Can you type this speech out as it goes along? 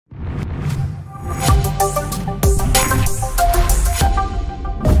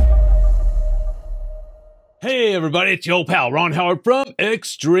Hey everybody, it's your old pal Ron Howard from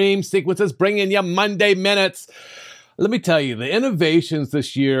xTreme Sequences, bringing you Monday Minutes. Let me tell you, the innovations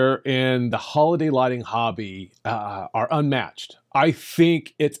this year in the holiday lighting hobby are unmatched. I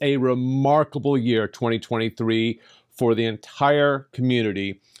think it's a remarkable year, 2023, for the entire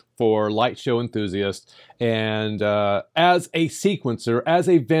community, for light show enthusiasts. And as a sequencer, as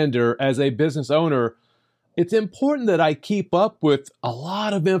a vendor, as a business owner, it's important that I keep up with a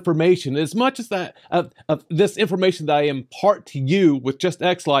lot of information. As much as that of this information that I impart to you with just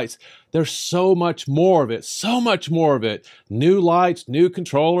xLights, there's so much more of it, so much more of it. New lights, new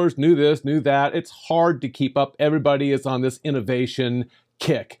controllers, new this, new that. It's hard to keep up. Everybody is on this innovation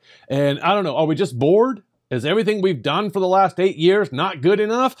kick. And I don't know, are we just bored? Is everything we've done for the last 8 years not good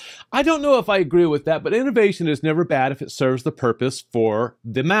enough? I don't know if I agree with that, but innovation is never bad if it serves the purpose for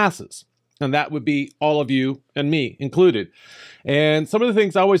the masses. And that would be all of you and me included. And some of the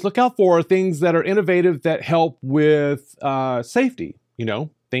things I always look out for are things that are innovative that help with safety, you know,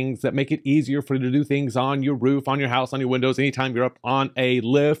 things that make it easier for you to do things on your roof, on your house, on your windows, anytime you're up on a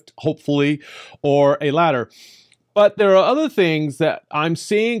lift, hopefully, or a ladder. But there are other things that I'm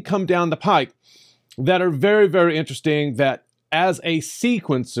seeing come down the pike that are very, very interesting that as a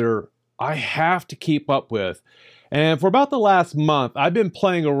sequencer, I have to keep up with. And for about the last month, I've been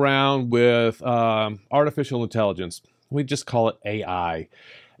playing around with artificial intelligence. We just call it AI.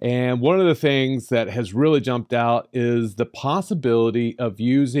 And one of the things that has really jumped out is the possibility of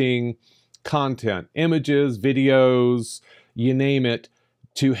using content, images, videos, you name it,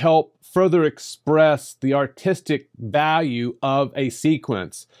 to help further express the artistic value of a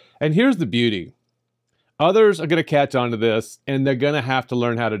sequence. And here's the beauty. Others are going to catch on to this, and they're going to have to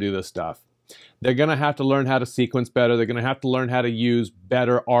learn how to do this stuff. They're going to have to learn how to sequence better. They're going to have to learn how to use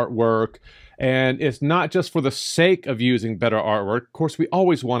better artwork. And it's not just for the sake of using better artwork. Of course, we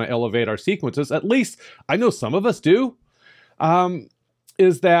always want to elevate our sequences. At least, I know some of us do.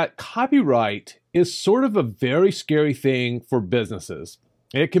 Is that copyright is sort of a very scary thing for businesses.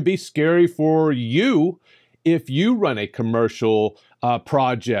 It can be scary for you if you run a commercial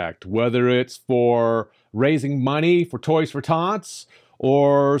project, whether it's for raising money for Toys for Tots,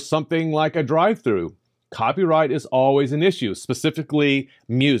 or something like a drive-through. Copyright is always an issue, specifically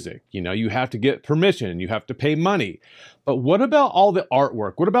music. You know, you have to get permission, you have to pay money. But what about all the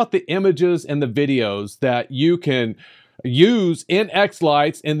artwork? What about the images and the videos that you can use in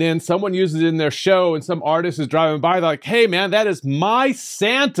xLights, and then someone uses it in their show and some artist is driving by, they're like, hey man, that is my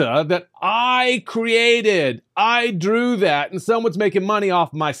Santa that I created. I drew that, and someone's making money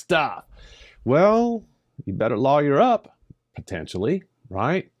off my stuff. Well, you better lawyer up, potentially.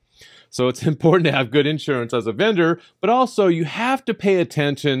 Right? So it's important to have good insurance as a vendor, but also you have to pay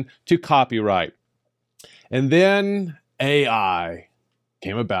attention to copyright. And then AI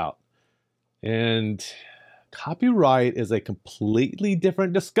came about. And copyright is a completely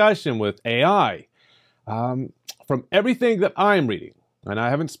different discussion with AI. From everything that I'm reading, and I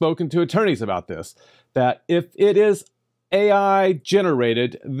haven't spoken to attorneys about this, that if it is AI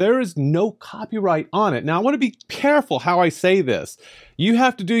generated, there is no copyright on it. Now, I want to be careful how I say this. You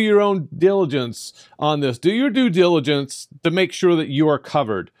have to do your own diligence on this. Do your due diligence to make sure that you are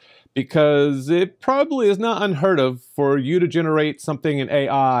covered, because it probably is not unheard of for you to generate something in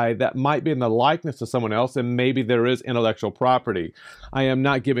AI that might be in the likeness of someone else, and maybe there is intellectual property. I am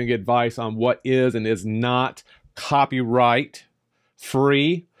not giving advice on what is and is not copyright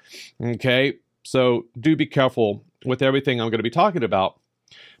free. Okay, so do be careful with everything I'm going to be talking about.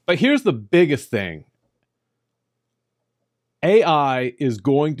 But here's the biggest thing. AI is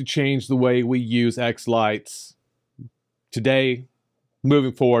going to change the way we use xLights today,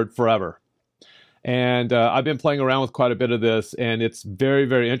 moving forward, forever. And I've been playing around with quite a bit of this, and it's very,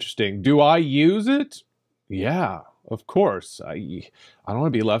 very interesting. Do I use it? Yeah, of course. I don't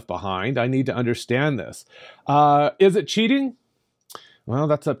want to be left behind. I need to understand this. Is it cheating? Well,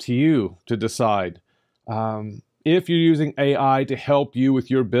 that's up to you to decide. If you're using AI to help you with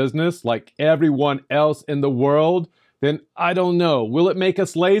your business like everyone else in the world, then I don't know. Will it make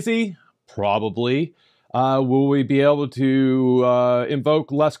us lazy? Probably. Will we be able to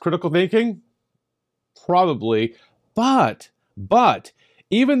invoke less critical thinking? Probably. But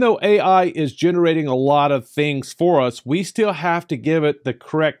even though AI is generating a lot of things for us, we still have to give it the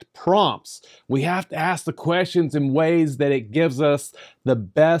correct prompts. We have to ask the questions in ways that it gives us the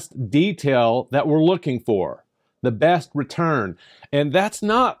best detail that we're looking for, the best return. And that's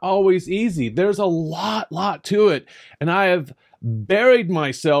not always easy. There's a lot to it. And I have buried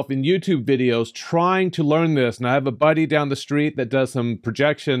myself in YouTube videos trying to learn this. And I have a buddy down the street that does some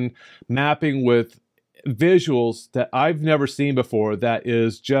projection mapping with visuals that I've never seen before that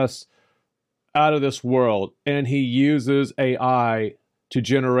is just out of this world, and he uses AI to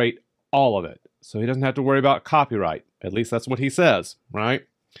generate all of it. So he doesn't have to worry about copyright. At least that's what he says, right?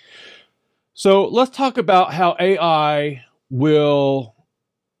 So let's talk about how AI will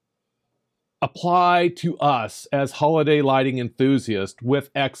apply to us as holiday lighting enthusiasts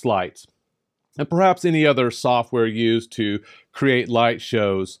with xLights, and perhaps any other software used to create light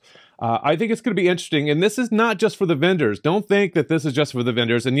shows. I think it's going to be interesting, and this is not just for the vendors. Don't think that this is just for the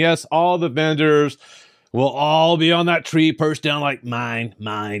vendors. And yes, all the vendors will all be on that tree perched down like, mine.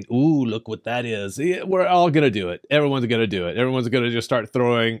 Ooh, look what that is. We're all going to do it. Everyone's going to do it. Everyone's going to just start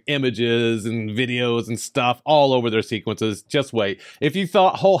throwing images and videos and stuff all over their sequences. Just wait. If you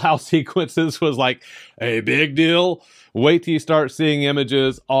thought whole house sequences was like a big deal, wait till you start seeing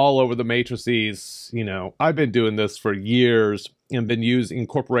images all over the matrices. You know, I've been doing this for years and been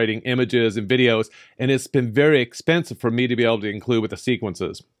incorporating images and videos, and it's been very expensive for me to be able to include with the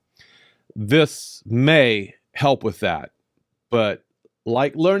sequences. This may help with that, but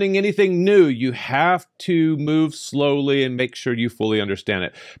like learning anything new, you have to move slowly and make sure you fully understand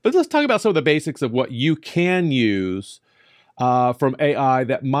it. But let's talk about some of the basics of what you can use from AI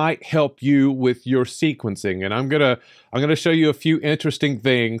that might help you with your sequencing. And I'm gonna show you a few interesting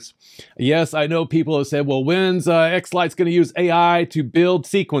things. Yes, I know people have said, well, when's xLights gonna use AI to build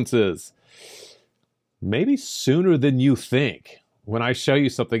sequences? Maybe sooner than you think. When I show you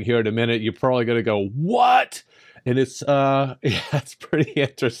something here in a minute, you're probably gonna go, what? And it's, yeah, it's pretty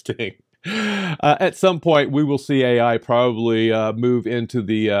interesting. At some point, we will see AI probably move into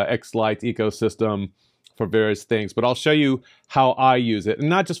the xLights ecosystem for various things, but I'll show you how I use it, and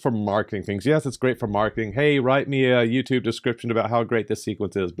not just for marketing things. Yes, it's great for marketing. Hey, write me a YouTube description about how great this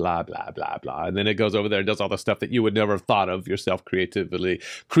sequence is, blah, blah, blah, blah. And then it goes over there and does all the stuff that you would never have thought of yourself creatively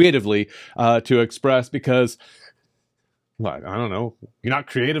to express because, well, I don't know, you're not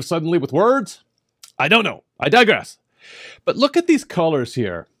creative suddenly with words? I don't know. I digress. But look at these colors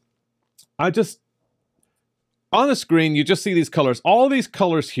here. On the screen, you just see these colors. All these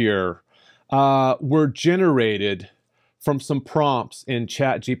colors here were generated from some prompts in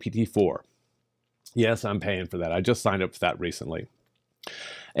ChatGPT 4. Yes, I'm paying for that. I just signed up for that recently.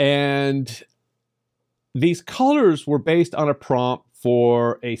 And these colors were based on a prompt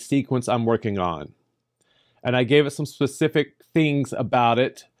for a sequence I'm working on. And I gave it some specific things about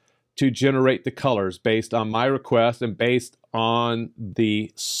it to generate the colors based on my request and based on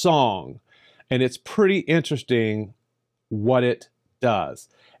the song. And it's pretty interesting what it does.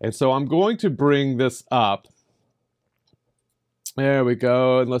 And so I'm going to bring this up. There we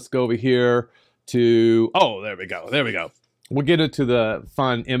go. And let's go over here to, oh, there we go. There we go. We'll get into the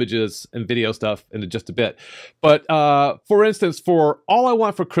fun images and video stuff in just a bit. But for instance, for All I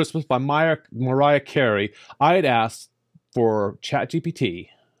Want for Christmas by Mariah Carey, I had asked for ChatGPT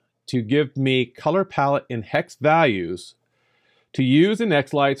to give me color palette in hex values to use in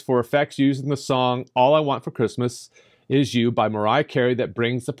xLights for effects used in the song All I Want for Christmas Is You by Mariah Carey that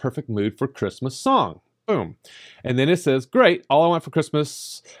brings the perfect mood for Christmas song. Boom. And then it says, great, All I Want for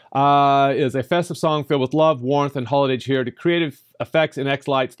Christmas is a festive song filled with love, warmth, and holiday cheer to creative effects in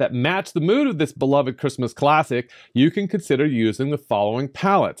xLights that match the mood of this beloved Christmas classic. You can consider using the following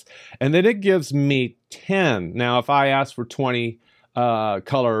palettes. And then it gives me 10. Now, if I asked for 20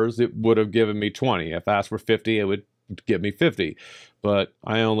 colors, it would have given me 20. If I asked for 50, it would give me 50. But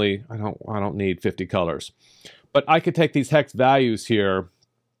I don't need 50 colors. But I could take these hex values here,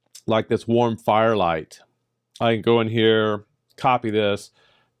 like this warm firelight. I can go in here, copy this,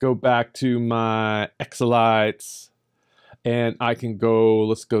 go back to my xLights, and I can go,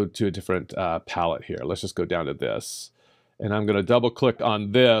 let's go to a different palette here. Let's just go down to this. And I'm gonna double click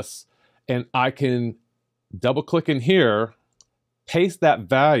on this, and I can double click in here, paste that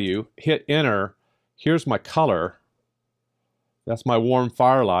value, hit enter. Here's my color. That's my warm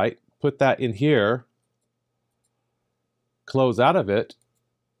firelight. Put that in here, close out of it,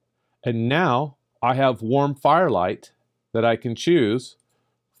 and now I have warm firelight that I can choose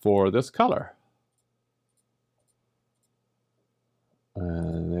for this color.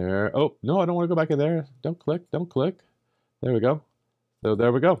 And there, oh, no, I don't want to go back in there. Don't click, don't click. There we go. So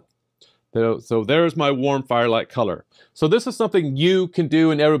there we go. So there's my warm firelight color. So this is something you can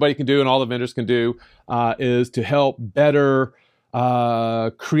do and everybody can do and all the vendors can do is to help better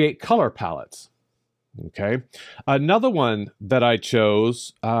create color palettes. Okay. Another one that I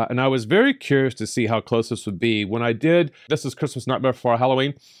chose, and I was very curious to see how close this would be. When I did This is Christmas Nightmare Before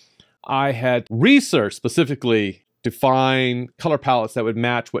Halloween, I had researched specifically to find color palettes that would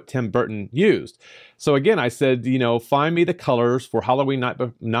match what Tim Burton used. So again, I said, you know, find me the colors for Halloween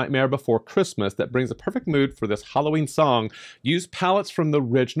Nightmare Before Christmas that brings a perfect mood for this Halloween song. Use palettes from the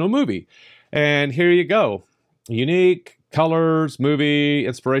original movie. And here you go. Unique colors, movie,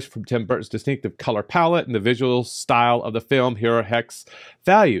 inspiration from Tim Burton's distinctive color palette and the visual style of the film. Here are hex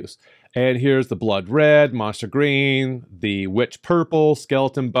values. And here's the blood red, monster green, the witch purple,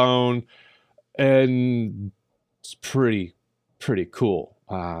 skeleton bone, and it's pretty cool.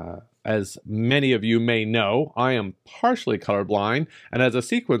 As many of you may know, I am partially colorblind, and as a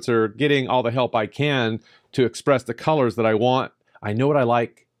sequencer, getting all the help I can to express the colors that I want. I know what I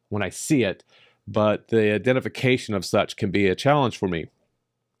like when I see it, but the identification of such can be a challenge for me.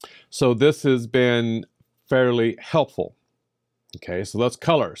 So this has been fairly helpful. Okay, so that's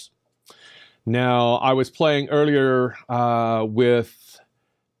colors. Now, I was playing earlier with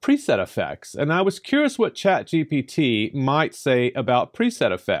preset effects, and I was curious what ChatGPT might say about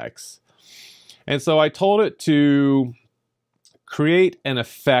preset effects. And so I told it to create an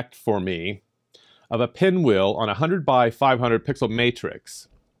effect for me of a pinwheel on a 100 by 500 pixel matrix.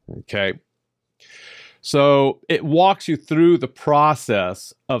 Okay. So it walks you through the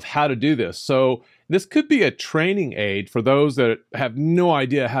process of how to do this. So this could be a training aid for those that have no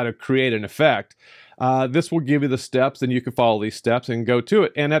idea how to create an effect. This will give you the steps, and you can follow these steps and go to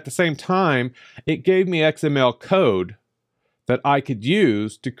it. And at the same time, it gave me XML code that I could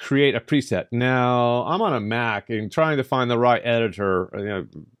use to create a preset. Now, I'm on a Mac and trying to find the right editor. You know,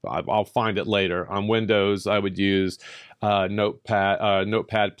 I'll find it later. On Windows, I would use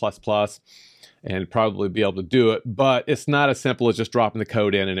Notepad++, and probably be able to do it, but it's not as simple as just dropping the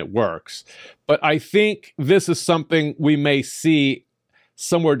code in and it works. But I think this is something we may see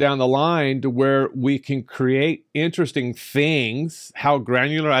somewhere down the line to where we can create interesting things. How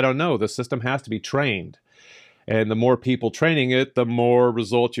granular, I don't know. The system has to be trained. And the more people training it, the more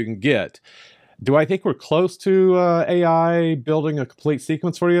results you can get. Do I think we're close to AI building a complete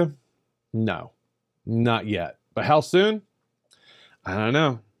sequence for you? No, not yet. But how soon? I don't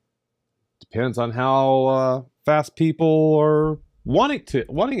know. Depends on how fast people are wanting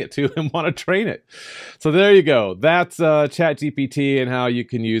it to and want to train it. So there you go. That's ChatGPT and how you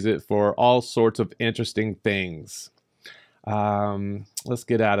can use it for all sorts of interesting things. Let's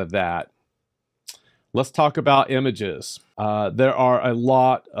get out of that. Let's talk about images. There are a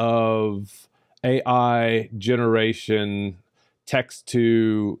lot of AI generation, text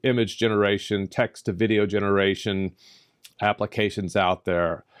to image generation, text to video generation applications out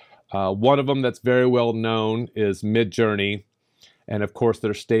there. One of them that's very well known is Midjourney, and of course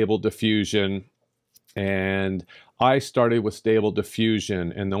there's Stable Diffusion. And I started with Stable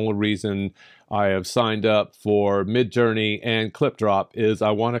Diffusion, and the only reason I have signed up for Midjourney and ClipDrop is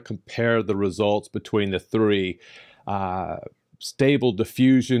I want to compare the results between the three. Stable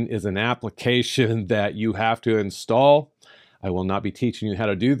Diffusion is an application that you have to install. I will not be teaching you how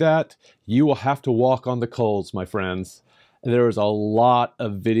to do that. You will have to walk on the coals, my friends. There is a lot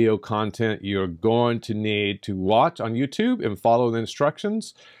of video content you're going to need to watch on YouTube and follow the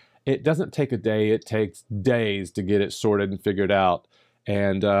instructions. It doesn't take a day, it takes days to get it sorted and figured out.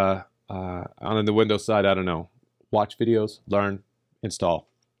 And on the Windows side, I don't know. Watch videos, learn, install.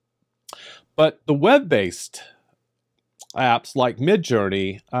 But the web-based apps like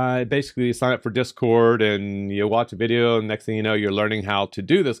Midjourney, basically you sign up for Discord and you watch a video, and next thing you know, you're learning how to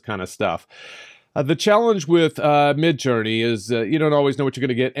do this kind of stuff. The challenge with Midjourney is you don't always know what you're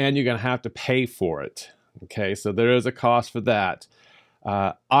going to get, and you're going to have to pay for it. Okay, so there is a cost for that.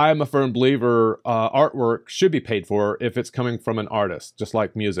 I'm a firm believer artwork should be paid for if it's coming from an artist, just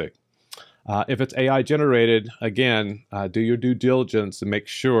like music. If it's AI generated, again, do your due diligence and make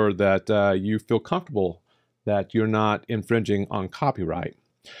sure that you feel comfortable that you're not infringing on copyright.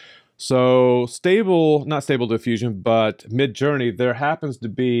 So not Stable Diffusion, but Midjourney, there happens to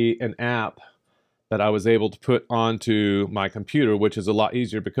be an app that I was able to put onto my computer, which is a lot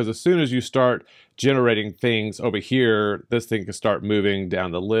easier because as soon as you start generating things over here, this thing can start moving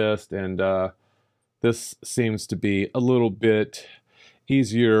down the list, and this seems to be a little bit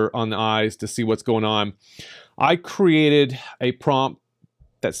easier on the eyes to see what's going on. I created a prompt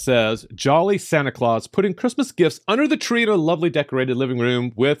that says, "Jolly Santa Claus putting Christmas gifts under the tree in a lovely decorated living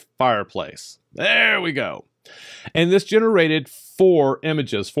room with fireplace." There we go. And this generated 4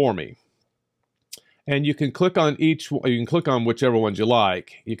 images for me. And you can click on whichever ones you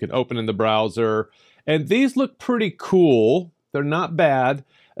like. You can open in the browser. And these look pretty cool. They're not bad.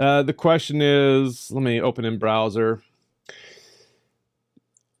 The question is, let me open in browser.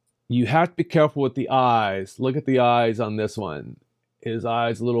 You have to be careful with the eyes. Look at the eyes on this one. His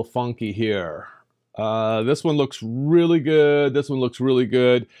eyes a little funky here. This one looks really good. This one looks really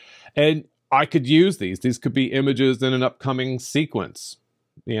good. And I could use these. These could be images in an upcoming sequence.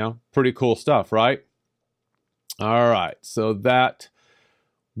 You know, pretty cool stuff, right? All right, so that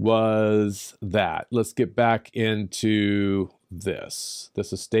was that. Let's get back into this.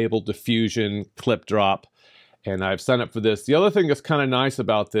 This is stable diffusion clip drop, and I've signed up for this. The other thing that's kind of nice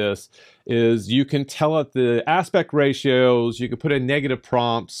about this is you can tell it the aspect ratios. You can put in negative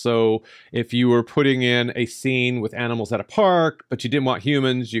prompts. So if you were putting in a scene with animals at a park, but you didn't want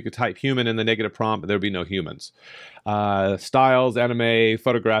humans, you could type human in the negative prompt, but there'd be no humans. Styles, anime,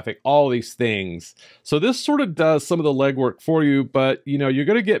 photographic, all these things. So this sort of does some of the legwork for you, but you know, you're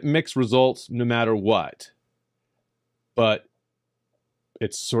going to get mixed results no matter what. But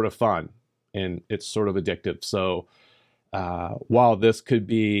it's sort of fun and it's sort of addictive. So while this could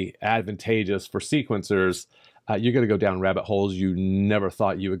be advantageous for sequencers, you're going to go down rabbit holes you never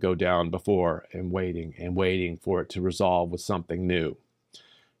thought you would go down before, and waiting for it to resolve with something new.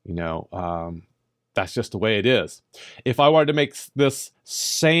 You know, that's just the way it is. If I wanted to make this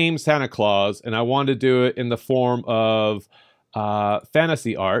same Santa Claus and I wanted to do it in the form of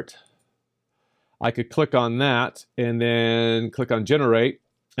fantasy art, I could click on that and then click on generate,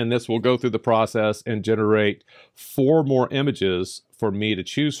 and this will go through the process and generate 4 more images for me to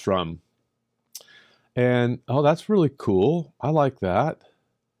choose from. And oh, that's really cool. I like that.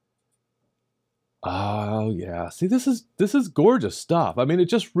 Oh yeah, see, this is gorgeous stuff. I mean, it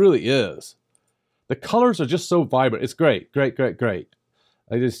just really is. The colors are just so vibrant. It's great, great, great, great.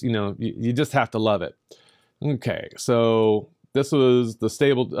 I just, you know, you just have to love it. Okay, so this was the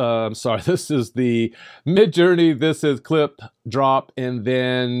stable, I'm sorry, this is the Mid-Journey, this is clip drop, and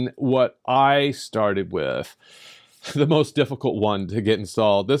then what I started with, the most difficult one to get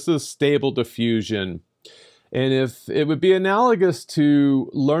installed. This is stable diffusion. And if it would be analogous to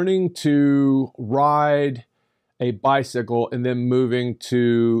learning to ride a bicycle and then moving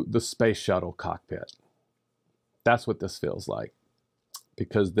to the space shuttle cockpit. That's what this feels like,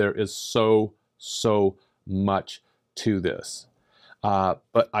 because there is so much to this.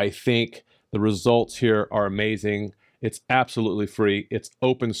 But I think the results here are amazing. It's absolutely free. It's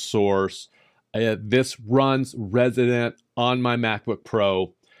open source. This runs resident on my MacBook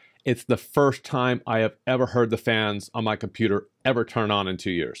Pro. It's the first time I have ever heard the fans on my computer ever turn on in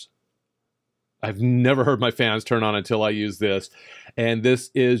 2 years. I've never heard my fans turn on until I use this. And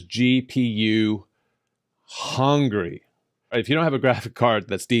this is GPU hungry. If you don't have a graphic card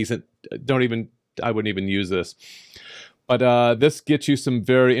that's decent, I wouldn't even use this. But this gets you some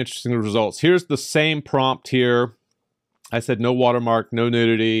very interesting results. Here's the same prompt here. I said no watermark, no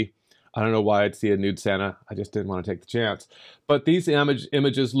nudity. I don't know why I'd see a nude Santa. I just didn't want to take the chance. But these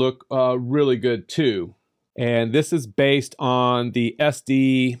images look really good too. And this is based on the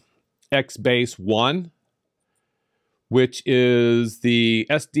SDXBase 1, which is the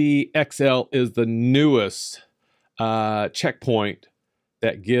SDXL is the newest checkpoint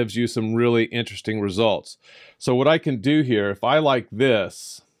that gives you some really interesting results. So what I can do here, if I like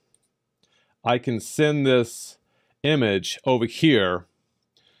this, I can send this image over here,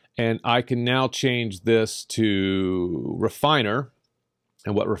 and I can now change this to Refiner.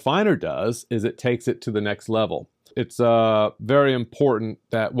 And what Refiner does is it takes it to the next level. It's very important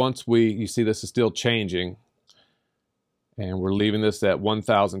that once you see this is still changing, and we're leaving this at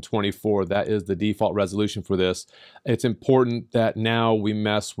 1024. That is the default resolution for this. It's important that now we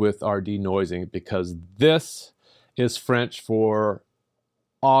mess with our denoising, because this is French for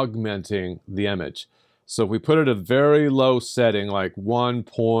augmenting the image. So if we put it at a very low setting, like 1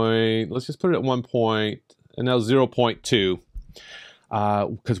 point, let's just put it at 1 point, and now 0.2,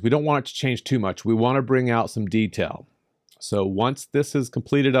 because we don't want it to change too much. We want to bring out some detail. So once this is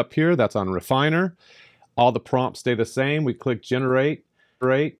completed up here, that's on Refiner. All the prompts stay the same. We click generate.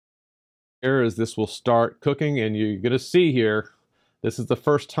 Here is this will start cooking, and you're going to see here, this is the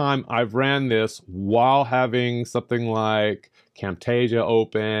first time I've ran this while having something like Camtasia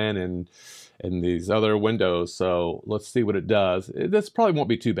open and these other windows. So let's see what it does. This probably won't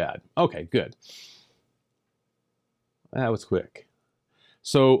be too bad. Okay, good. That was quick.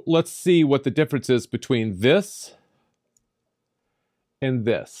 So let's see what the difference is between this and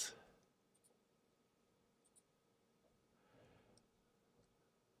this.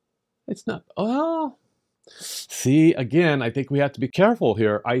 It's not, well, see, again, I think we have to be careful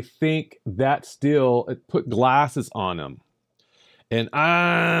here. I think that still, it put glasses on them. And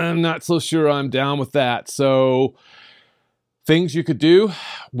I'm not so sure I'm down with that. So things you could do,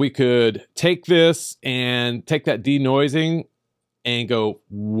 we could take this and take that denoising and go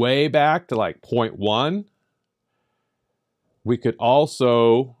way back to like 0.1. We could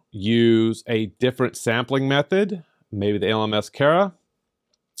also use a different sampling method, maybe the LMS Kara.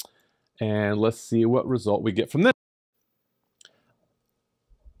 And let's see what result we get from this.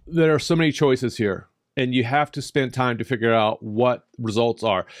 There are so many choices here. and you have to spend time to figure out what results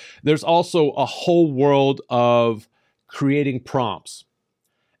are. There's also a whole world of creating prompts.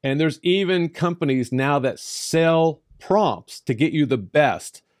 And there's even companies now that sell prompts to get you the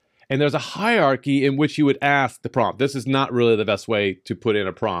best. And there's a hierarchy in which you would ask the prompt. This is not really the best way to put in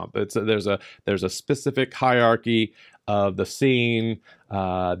a prompt. There's a specific hierarchy of the scene,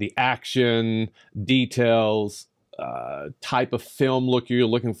 the action, details, type of film look you're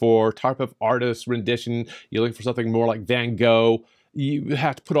looking for, type of artist rendition. You're looking for something more like Van Gogh. You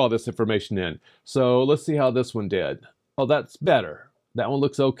have to put all this information in. So let's see how this one did. Oh, that's better. That one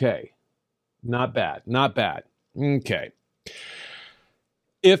looks okay. Not bad, not bad. Okay.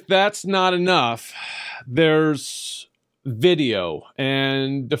 If that's not enough, there's video,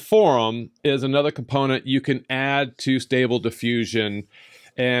 and the forum is another component you can add to Stable Diffusion.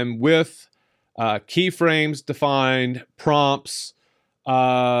 And with keyframes defined, prompts,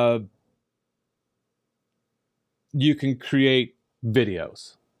 you can create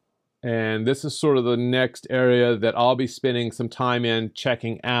videos. And this is sort of the next area that I'll be spending some time in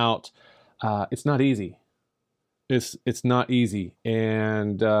checking out. It's not easy. It's not easy.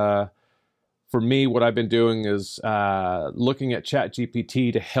 And for me, what I've been doing is looking at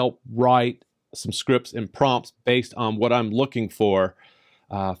ChatGPT to help write some scripts and prompts based on what I'm looking for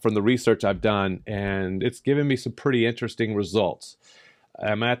from the research I've done. And it's given me some pretty interesting results.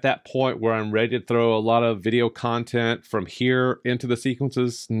 I'm at that point where I'm ready to throw a lot of video content from here into the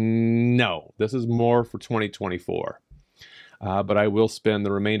sequences. No, this is more for 2024. But I will spend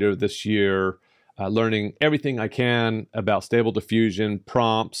the remainder of this year learning everything I can about Stable Diffusion,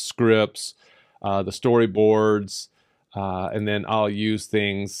 prompts, scripts, the storyboards, and then I'll use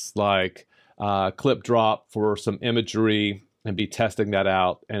things like Clip Drop for some imagery and be testing that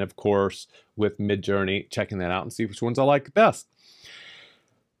out. And of course, with Midjourney, checking that out and see which ones I like best.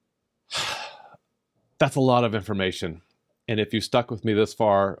 That's a lot of information. And if you stuck with me this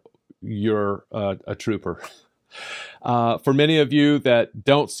far, you're a trooper. For many of you that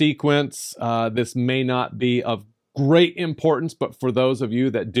don't sequence, this may not be of great importance, but for those of you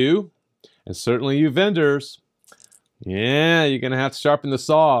that do, and certainly you vendors, yeah, you're going to have to sharpen the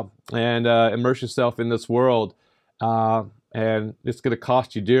saw and immerse yourself in this world. And it's going to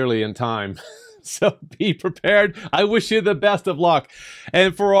cost you dearly in time. So be prepared. I wish you the best of luck.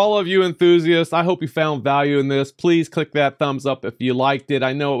 And for all of you enthusiasts, I hope you found value in this. Please click that thumbs up if you liked it.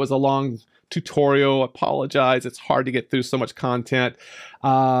 I know it was a long tutorial. I apologize. It's hard to get through so much content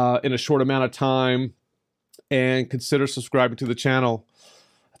in a short amount of time. And consider subscribing to the channel.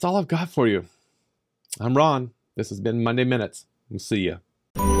 That's all I've got for you. I'm Ron. This has been Monday Minutes. We'll see you.